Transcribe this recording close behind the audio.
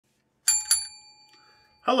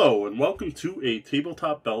Hello and welcome to a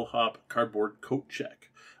Tabletop Bellhop cardboard coat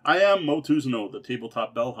check. I am Motuzano, the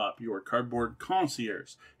Tabletop Bellhop, your cardboard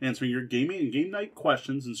concierge, answering your gaming and game night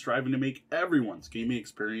questions and striving to make everyone's gaming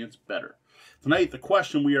experience better. Tonight, the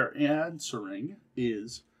question we are answering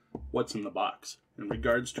is, what's in the box? In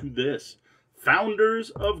regards to this,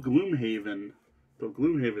 Founders of Gloomhaven. Though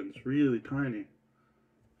Gloomhaven's really tiny.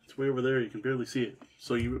 It's way over there, you can barely see it.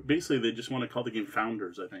 So they just want to call the game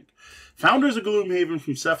Founders, I think. Founders of Gloomhaven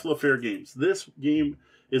from Cephalofair Games. This game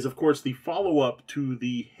is, of course, the follow-up to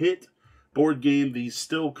the hit board game, the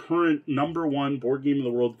still current #1 board game in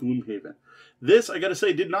the world, Gloomhaven. This, I gotta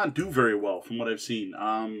say, did not do very well from what I've seen.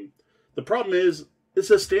 The problem is, it's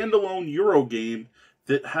a standalone Euro game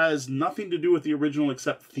that has nothing to do with the original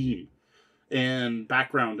except theme and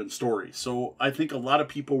background and story. So I think a lot of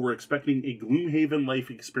people were expecting a Gloomhaven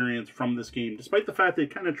life experience from this game, despite the fact they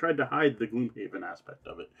kind of tried to hide the Gloomhaven aspect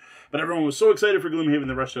of it. But everyone was so excited for Gloomhaven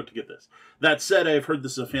they rushed out to get this. That said, I've heard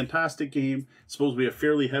this is a fantastic game. It's supposed to be a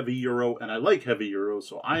fairly heavy Euro, and I like heavy Euros,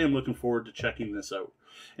 so I am looking forward to checking this out.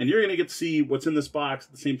 And you're going to get to see what's in this box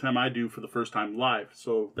at the same time I do for the first time live,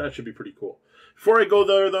 so that should be pretty cool. Before I go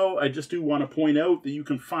there, though, I just do want to point out that you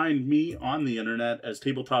can find me on the internet as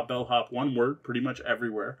Tabletop Bellhop, one word, pretty much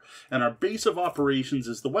everywhere. And our base of operations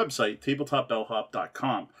is the website,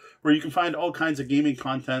 tabletopbellhop.com, where you can find all kinds of gaming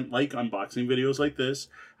content like unboxing videos like this,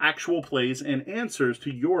 actual plays, and answers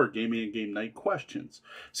to your gaming and game night questions.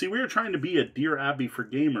 See, we are trying to be a Dear Abby for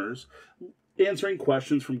gamers, answering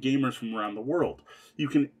questions from gamers from around the world. You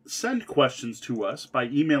can send questions to us by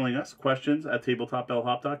emailing us,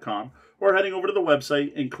 questions@tabletopbellhop.com, or heading over to the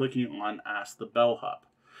website and clicking on Ask the Bellhop.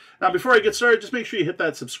 Now, before I get started, just make sure you hit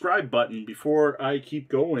that subscribe button before I keep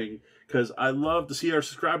going, because I love to see our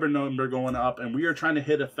subscriber number going up, and we are trying to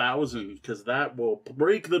hit 1,000, because that will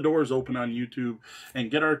break the doors open on YouTube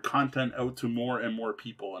and get our content out to more and more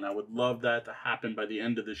people, and I would love that to happen by the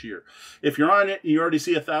end of this year. If you're on it and you already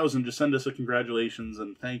see 1,000, just send us a congratulations,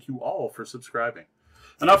 and thank you all for subscribing.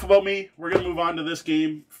 Enough about me. We're going to move on to this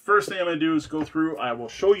game. First thing I'm going to do is go through. I will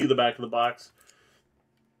show you the back of the box.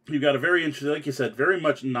 You've got a very interesting, like you said, very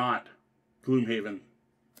much not Gloomhaven,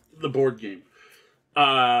 the board game. We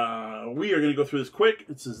are going to go through this quick.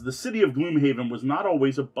 It says, the city of Gloomhaven was not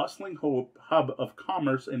always a bustling hub of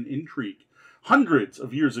commerce and intrigue. Hundreds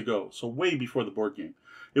of years ago, so way before the board game,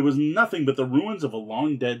 it was nothing but the ruins of a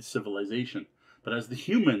long-dead civilization. But as the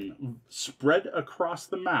human spread across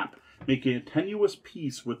the map, making a tenuous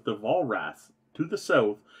peace with the Valrath to the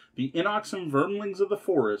south, the Inox and Vermlings of the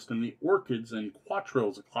forest, and the Orchids and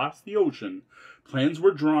Quatrils across the ocean, plans were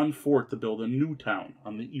drawn forth to build a new town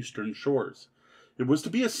on the eastern shores. It was to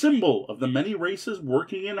be a symbol of the many races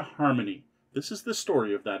working in harmony. This is the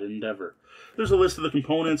story of that endeavor. There's a list of the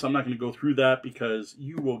components. I'm not going to go through that because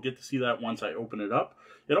you will get to see that once I open it up.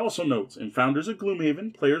 It also notes, in Founders of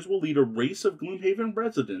Gloomhaven, players will lead a race of Gloomhaven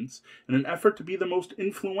residents in an effort to be the most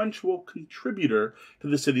influential contributor to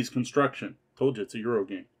the city's construction. Told you, it's a Euro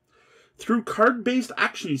game. Through card-based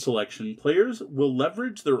action selection, players will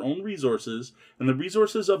leverage their own resources and the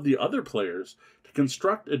resources of the other players to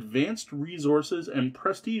construct advanced resources and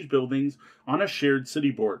prestige buildings on a shared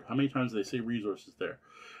city board. How many times do they say resources there?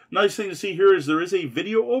 Nice thing to see here is there is a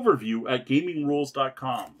video overview at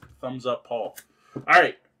gamingrules.com. Thumbs up, Paul.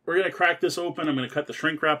 Alright, we're going to crack this open. I'm going to cut the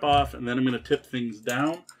shrink wrap off, and then I'm going to tip things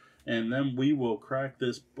down, and then we will crack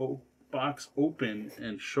this box open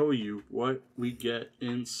and show you what we get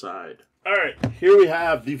inside. Alright, here we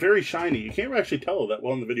have the very shiny, you can't actually tell that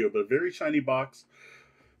well in the video, but a very shiny box.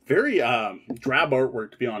 Very drab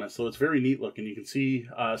artwork, to be honest, so it's very neat looking. You can see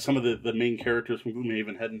some of the main characters from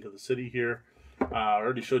Gloomhaven heading to the city here. I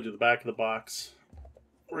already showed you the back of the box.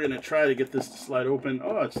 We're going to try to get this to slide open.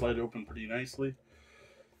 Oh, it slid open pretty nicely.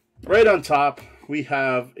 Right on top, we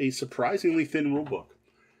have a surprisingly thin rulebook.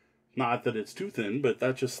 Not that it's too thin, but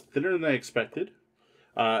that's just thinner than I expected.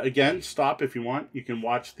 Again, stop if you want. You can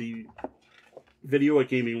watch the video at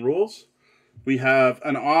Gaming Rules. We have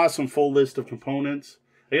an awesome full list of components.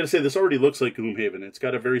 I gotta say, this already looks like Gloomhaven. It's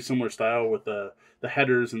got a very similar style with the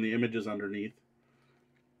headers and the images underneath.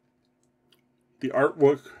 The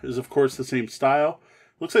artwork is, of course, the same style.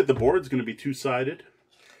 Looks like the board's going to be two-sided.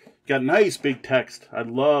 Got nice big text. I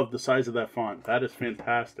love the size of that font. That is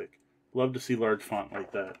fantastic. Love to see large font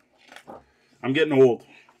like that. I'm getting old.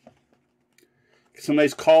 Some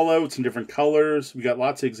nice call-outs in different colors. We got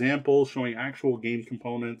lots of examples showing actual game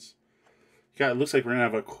components. It looks like we're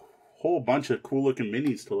going to have a whole bunch of cool-looking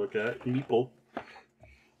minis to look at. Meeple.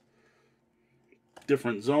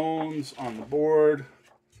 Different zones on the board.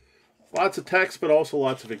 Lots of text, but also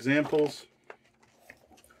lots of examples.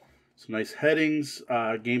 Some nice headings,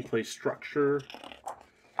 gameplay structure.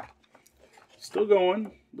 Still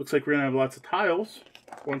going. Looks like we're going to have lots of tiles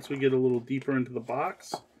once we get a little deeper into the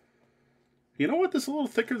box. You know what? This is a little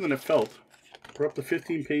thicker than it felt. We're up to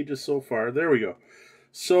 15 pages so far. There we go.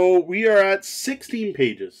 So we are at 16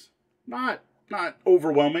 pages. Not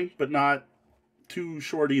overwhelming, but not too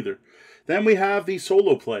short either. Then we have the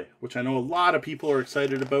solo play, which I know a lot of people are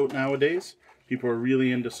excited about nowadays. People are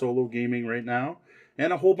really into solo gaming right now.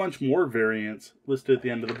 And a whole bunch more variants listed at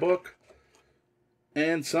the end of the book.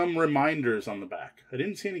 And some reminders on the back. I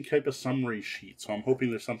didn't see any type of summary sheet, so I'm hoping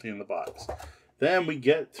there's something in the box. Then we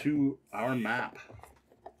get to our map,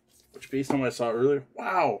 which based on what I saw earlier,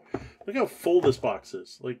 wow, look how full this box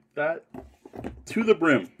is. Like that, to the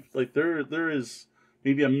brim. Like there is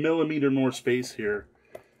maybe a millimeter more space here.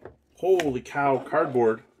 Holy cow,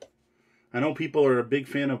 cardboard. I know people are a big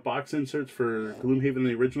fan of box inserts for Gloomhaven,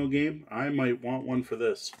 the original game. I might want one for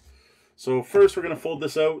this. So first we're going to fold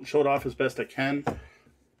this out and show it off as best I can.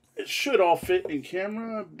 It should all fit in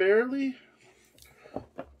camera, barely.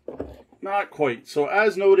 Not quite. So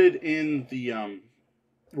as noted in the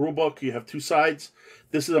rulebook, you have two sides.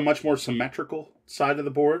 This is a much more symmetrical side of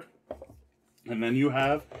the board. And then you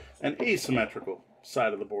have an asymmetrical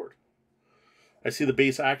side of the board. I see the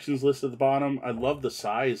base actions list at the bottom. I love the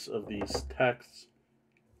size of these texts.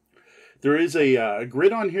 There is a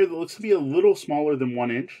grid on here that looks to be a little smaller than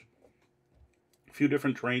 1 inch. A few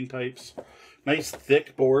different terrain types. Nice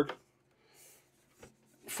thick board.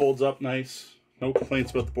 Folds up nice. No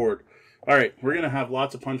complaints about the board. Alright, we're going to have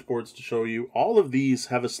lots of punch boards to show you. All of these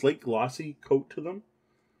have a slight glossy coat to them.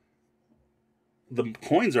 The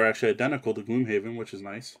coins are actually identical to Gloomhaven, which is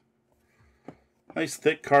nice. Nice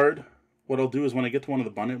thick card. What I'll do is when I get to one of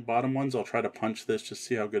the bottom ones, I'll try to punch this just to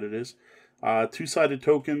see how good it is. Two-sided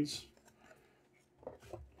tokens.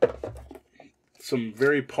 Some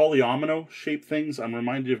very polyomino shaped things. I'm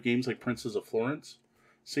reminded of games like Princes of Florence.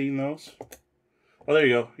 Seeing those. Oh, there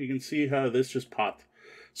you go. You can see how this just popped.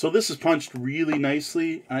 So this is punched really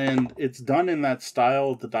nicely, and it's done in that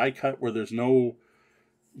style, the die cut, where there's no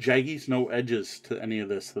jaggies, no edges to any of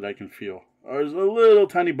this that I can feel. There's a little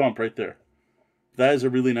tiny bump right there. That is a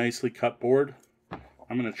really nicely cut board.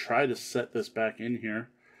 I'm going to try to set this back in here.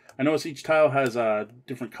 I notice each tile has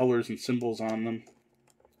different colors and symbols on them.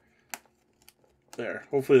 There.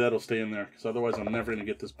 Hopefully that'll stay in there, because otherwise I'm never going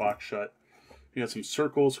to get this box shut. You got some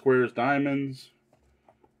circles, squares, diamonds.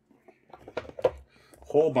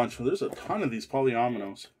 Whole bunch. There's a ton of these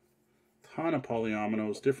polyominoes. Ton of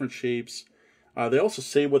polyominoes, different shapes. They also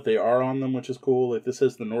say what they are on them, which is cool. Like this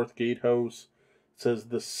says the North Gatehouse. It says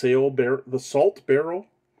the salt barrel.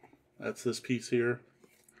 That's this piece here.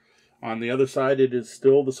 On the other side, it is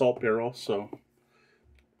still the salt barrel. So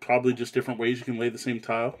probably just different ways you can lay the same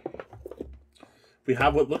tile. We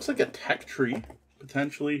have what looks like a tech tree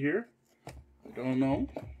potentially here. I don't know.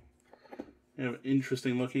 We have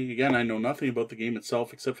interesting looking. Again, I know nothing about the game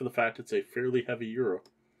itself except for the fact it's a fairly heavy euro.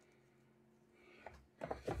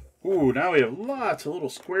 Ooh, now we have lots of little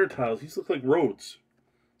square tiles. These look like roads.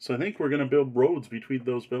 So I think we're going to build roads between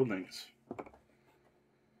those buildings.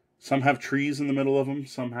 Some have trees in the middle of them.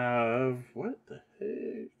 Some have, what the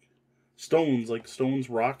heck? Stones, like stones,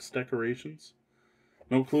 rocks, decorations.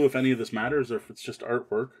 No clue if any of this matters or if it's just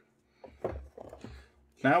artwork.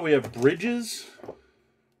 Now we have bridges.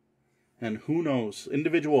 And who knows?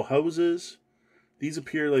 Individual houses. These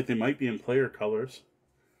appear like they might be in player colors.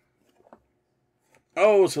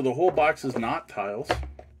 Oh, so the whole box is not tiles.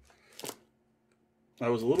 I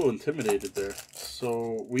was a little intimidated there.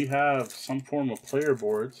 So we have some form of player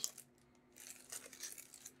boards.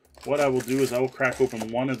 What I will do is I will crack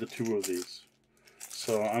open one of the two of these.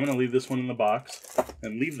 So I'm going to leave this one in the box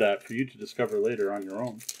and leave that for you to discover later on your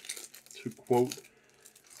own. To quote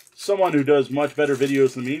someone who does much better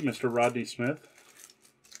videos than me, Mr. Rodney Smith.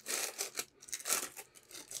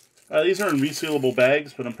 These are in resealable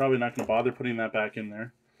bags, but I'm probably not going to bother putting that back in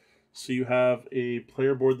there. So you have a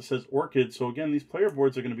player board that says Orchid. So again, these player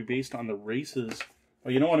boards are going to be based on the races. Oh,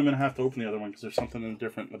 you know what? I'm going to have to open the other one because there's something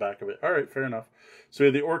different in the back of it. All right, fair enough. So we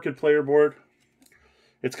have the Orchid player board.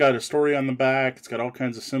 It's got a story on the back. It's got all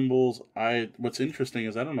kinds of symbols. What's interesting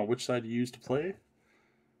is I don't know which side you use to play.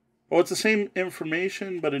 Oh, it's the same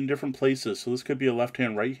information, but in different places. So this could be a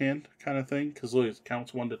left-hand, right-hand kind of thing. Because look, it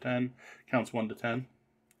counts 1 to 10. Counts 1 to 10.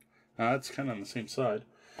 It's kind of on the same side.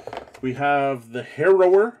 We have the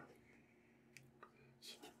Harrower.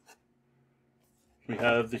 We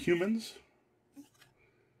have the Humans.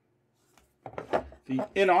 The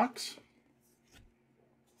Inox.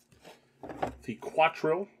 The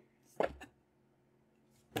Quattro.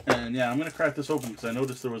 And yeah, I'm going to crack this open because I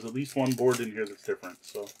noticed there was at least one board in here that's different.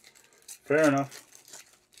 So, fair enough.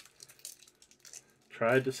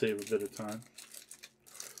 Tried to save a bit of time.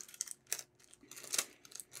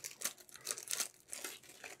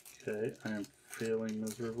 Okay, I am failing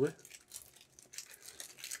miserably.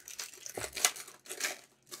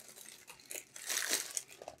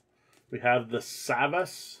 We have the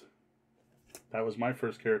Savas. That was my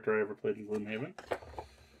first character I ever played in Gloomhaven.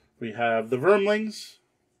 We have the Vermlings.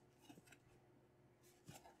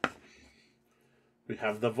 We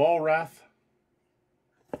have the Volrath.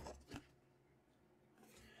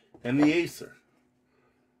 And the Acer.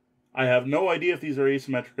 I have no idea if these are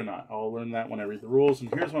asymmetric or not. I'll learn that when I read the rules. And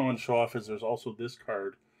here's what I want to show off is there's also this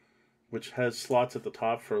card, which has slots at the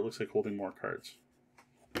top for, it looks like, holding more cards.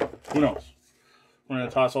 Who knows? We're going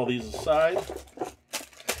to toss all these aside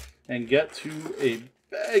and get to a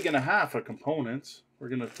bag and a half of components. We're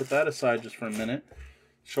going to put that aside just for a minute.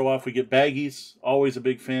 Show off, we get baggies. Always a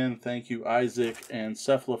big fan. Thank you, Isaac and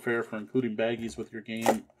Cephalofair, for including baggies with your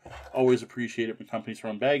game. Always appreciate it when companies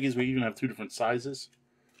throw in baggies. We even have 2 different sizes.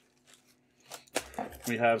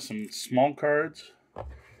 We have some small cards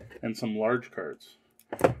and some large cards.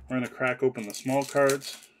 We're going to crack open the small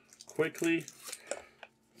cards quickly.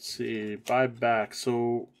 Let's see, buy back.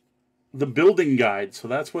 So the building guide. So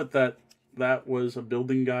that's what that was, a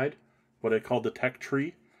building guide. What I call the tech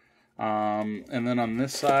tree. And then on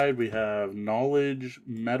this side we have knowledge,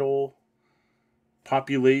 metal,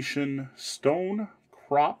 population, stone,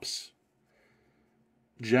 crops,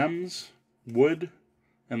 gems, wood,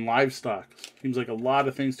 and livestock. Seems like a lot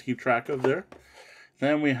of things to keep track of there.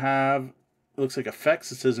 Then we have, it looks like effects.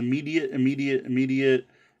 It says immediate,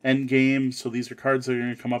 end game. So these are cards that are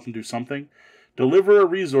going to come up and do something. Deliver a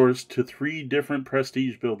resource to 3 different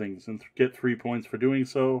prestige buildings and get 3 points for doing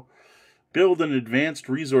so. Build an advanced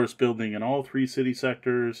resource building in all 3 city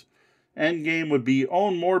sectors. End game would be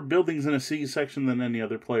own more buildings in a city section than any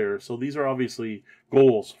other player. So these are obviously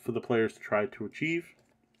goals for the players to try to achieve.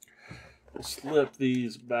 We'll slip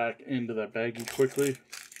these back into that baggie quickly.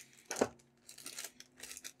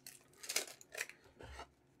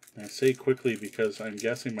 And I say quickly because I'm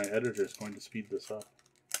guessing my editor is going to speed this up.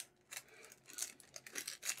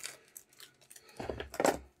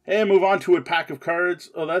 And move on to a pack of cards.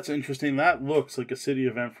 Oh, that's interesting. That looks like a city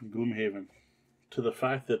event from Gloomhaven. To the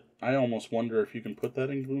fact that I almost wonder if you can put that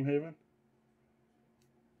in Gloomhaven.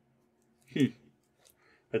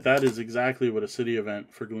 But that is exactly what a city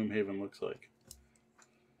event for Gloomhaven looks like.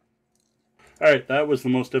 Alright, that was the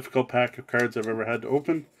most difficult pack of cards I've ever had to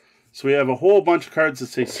open. So we have a whole bunch of cards that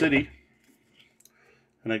say city.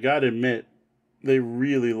 And I gotta admit, they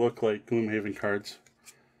really look like Gloomhaven cards.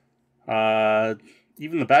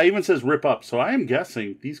 Even the back even says rip up. So I am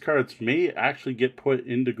guessing these cards may actually get put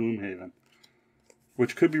into Gloomhaven,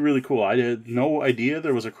 which could be really cool. I had no idea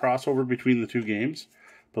there was a crossover between the 2 games.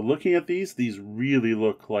 But looking at these really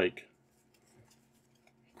look like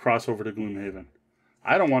crossover to Gloomhaven.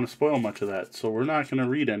 I don't want to spoil much of that, so we're not going to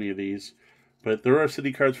read any of these. But there are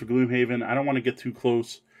city cards for Gloomhaven. I don't want to get too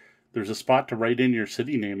close. There's a spot to write in your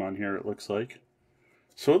city name on here, it looks like.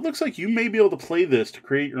 So it looks like you may be able to play this to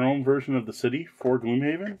create your own version of the city for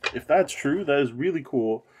Gloomhaven. If that's true, that is really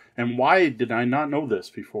cool. And why did I not know this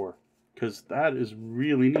before? Because that is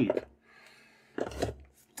really neat.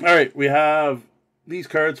 Alright, we have these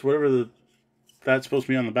cards, whatever that's supposed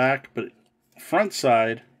to be on the back, but front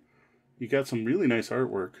side, you got some really nice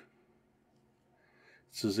artwork.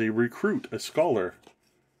 This is a recruit, a scholar.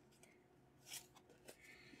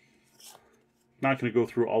 Not going to go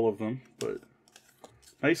through all of them, but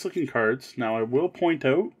nice looking cards. Now I will point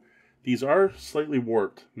out, these are slightly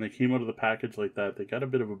warped, and they came out of the package like that. They got a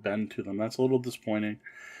bit of a bend to them. That's a little disappointing.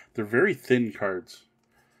 They're very thin cards.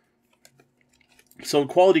 So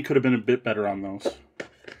quality could have been a bit better on those.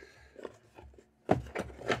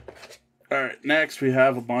 Alright, next we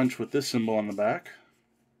have a bunch with this symbol on the back.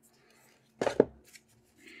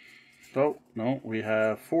 Oh, no, we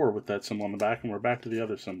have 4 with that symbol on the back, and we're back to the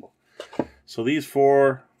other symbol. So these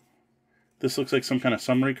 4, this looks like some kind of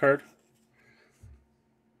summary card,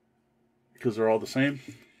 because they're all the same.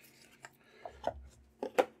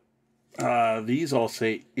 These all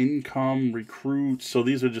say income, recruit, so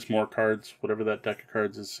these are just more cards. Whatever that deck of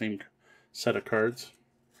cards is, same set of cards.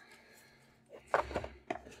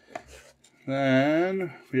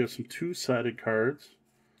 Then we have some 2-sided cards.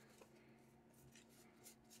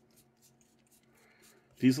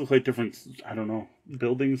 These look like different, I don't know,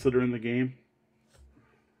 buildings that are in the game.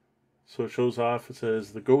 So it shows off, it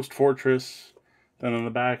says the Ghost Fortress. Then on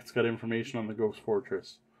the back it's got information on the Ghost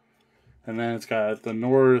Fortress. And then it's got the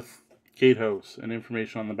North Gatehouse and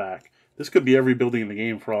information on the back. This could be every building in the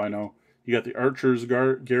game for all I know. You got the Archer's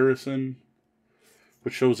Garrison,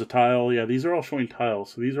 which shows a tile. Yeah, these are all showing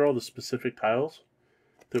tiles. So these are all the specific tiles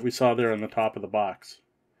that we saw there on the top of the box.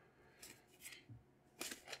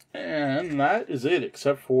 And that is it,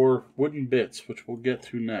 except for wooden bits, which we'll get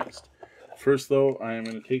to next. First, though, I am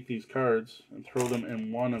going to take these cards and throw them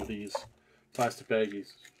in one of these plastic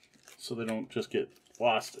baggies so they don't just get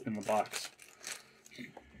lost in the box.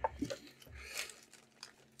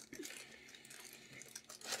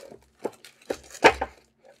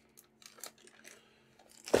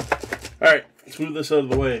 Alright, let's move this out of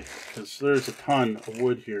the way, because there's a ton of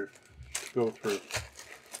wood here to go through.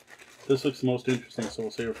 This looks the most interesting, so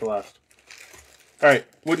we'll save it for last. Alright,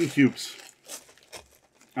 wooden cubes.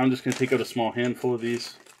 I'm just going to take out a small handful of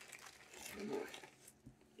these.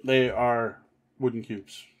 They are wooden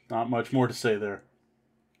cubes. Not much more to say there.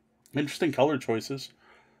 Interesting color choices.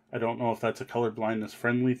 I don't know if that's a color blindness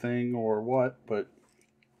friendly thing or what, but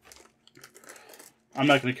I'm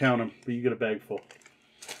not going to count them, but you get a bag full.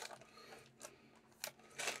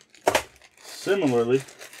 Similarly,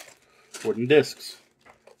 wooden discs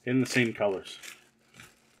in the same colors.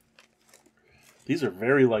 These are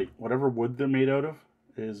very light. Whatever wood they're made out of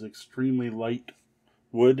is extremely light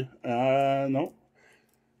wood. No.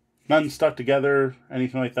 None stuck together,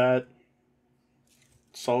 anything like that.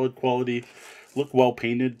 Solid quality. Look well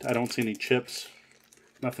painted. I don't see any chips.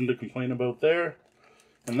 Nothing to complain about there.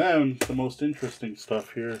 And then the most interesting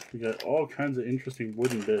stuff here. We got all kinds of interesting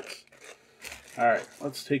wooden bits. Alright,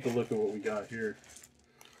 let's take a look at what we got here.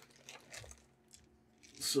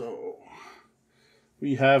 So,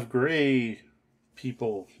 we have gray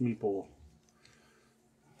meeple.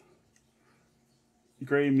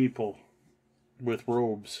 Gray meeple with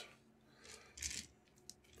robes.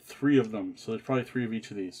 3 of them, so there's probably 3 of each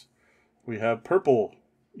of these. We have purple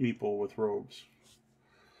meeple with robes.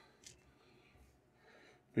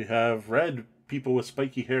 We have red people with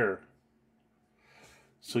spiky hair.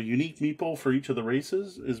 So unique meeple for each of the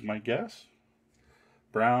races is my guess.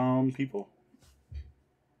 Brown people.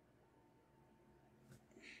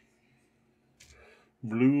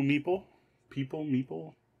 Blue meeple.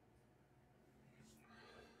 Meeple.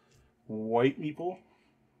 White meeple.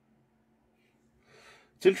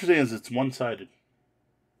 It's interesting as it's one-sided.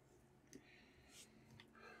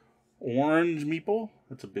 Orange meeple.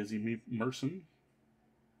 That's a busy merson.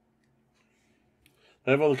 Do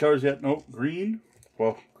I have all the colors yet? Nope. Green.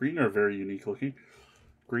 Well, green are very unique looking.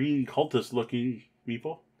 Green cultist looking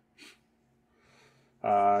meeple.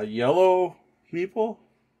 Yellow meeple.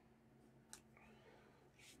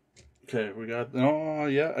 Okay, we got, oh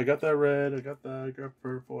yeah, I got that red, I got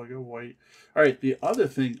purple, I got white. Alright, the other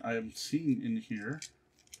thing I am seeing in here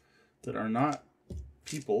that are not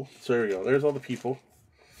people, so there we go, there's all the people.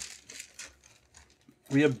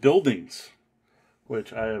 We have buildings,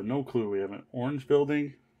 which I have no clue. We have an orange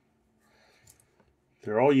building.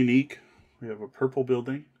 They're all unique. We have a purple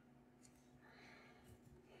building.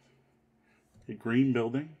 A green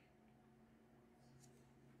building.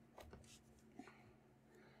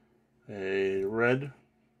 A red,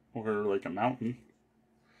 or like a mountain.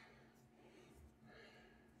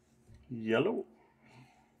 Yellow.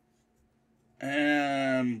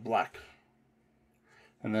 And black.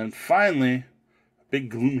 And then finally, a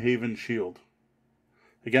big Gloomhaven shield.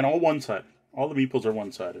 Again, all one-sided. All the meeples are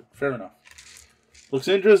one-sided. Fair enough. Looks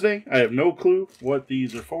interesting. I have no clue what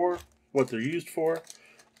these are for, what they're used for.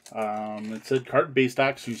 It said card-based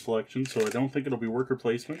action selection, so I don't think it'll be worker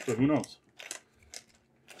placement, but who knows.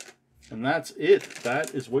 And that's it.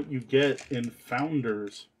 That is what you get in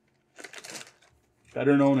Founders.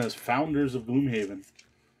 Better known as Founders of Gloomhaven.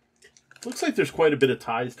 Looks like there's quite a bit of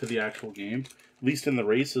ties to the actual game, at least in the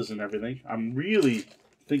races and everything. I'm really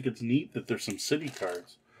think it's neat that there's some city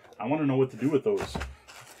cards. I want to know what to do with those.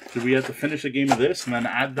 Do we have to finish a game of this and then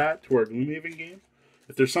add that to our Gloomhaven game?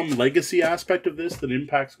 If there's some legacy aspect of this that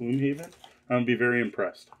impacts Gloomhaven, I'm going to be very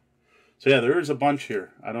impressed. So yeah, there is a bunch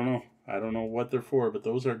here. I don't know. I don't know what they're for, but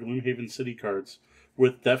those are Gloomhaven city cards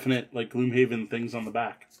with definite like Gloomhaven things on the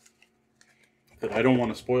back that I don't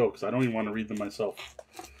want to spoil because I don't even want to read them myself.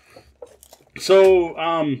 So,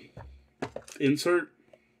 insert,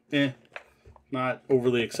 not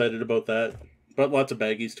overly excited about that, but lots of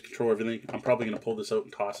baggies to control everything. I'm probably going to pull this out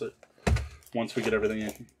and toss it once we get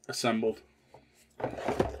everything assembled.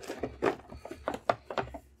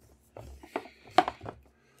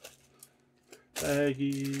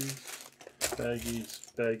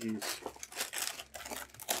 Baggies.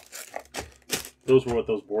 Those were what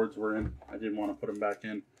those boards were in. I didn't want to put them back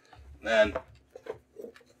in. Then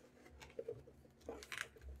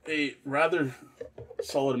a rather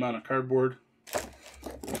solid amount of cardboard.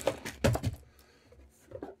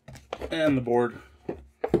 And the board.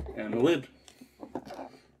 And the lid.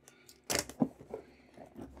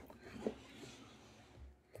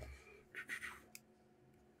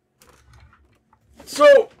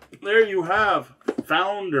 So, there you have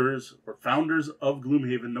Founders of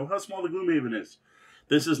Gloomhaven. Know how small the Gloomhaven is.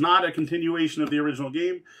 This is not a continuation of the original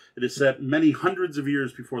game. It is set many hundreds of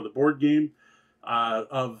years before the board game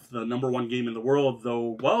of the #1 game in the world.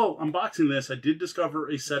 Though, while unboxing this, I did discover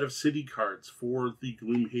a set of city cards for the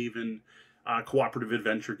Gloomhaven cooperative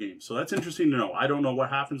adventure game. So that's interesting to know. I don't know what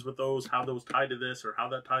happens with those, how those tie to this, or how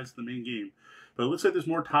that ties to the main game. But it looks like there's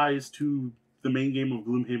more ties to the main game of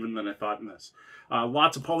Gloomhaven than I thought in this.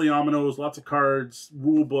 Lots of polyominoes, lots of cards.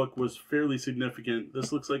 Rule book was fairly significant.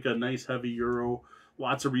 This looks like a nice heavy Euro.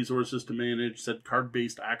 Lots of resources to manage. Said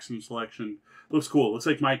card-based action selection. Looks cool. Looks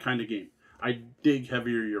like my kind of game. I dig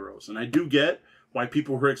heavier Euros. And I do get why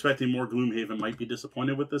people who are expecting more Gloomhaven might be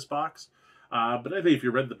disappointed with this box. But I think if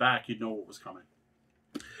you read the back, you'd know what was coming.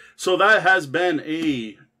 So that has been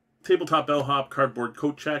a Tabletop Bellhop cardboard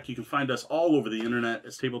coat check. You can find us all over the internet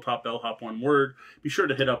as Tabletop Bellhop, one word. Be sure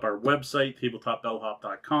to hit up our website,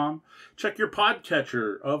 tabletopbellhop.com. Check your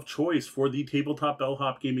podcatcher of choice for the Tabletop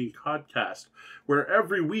Bellhop Gaming Podcast, where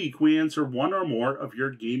every week we answer one or more of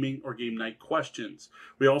your gaming or game night questions.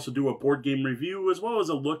 We also do a board game review as well as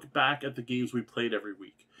a look back at the games we played every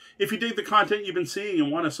week. If you dig the content you've been seeing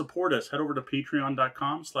and want to support us, head over to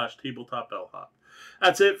patreon.com/tabletopbellhop.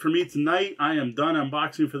 That's it for me tonight. I am done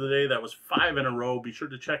unboxing for the day. That was 5 in a row. Be sure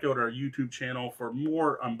to check out our YouTube channel for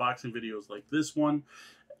more unboxing videos like this one.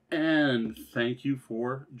 And thank you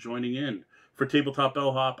for joining in. For Tabletop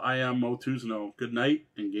Bellhop, I am Mo Tuzano. Good night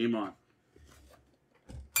and game on.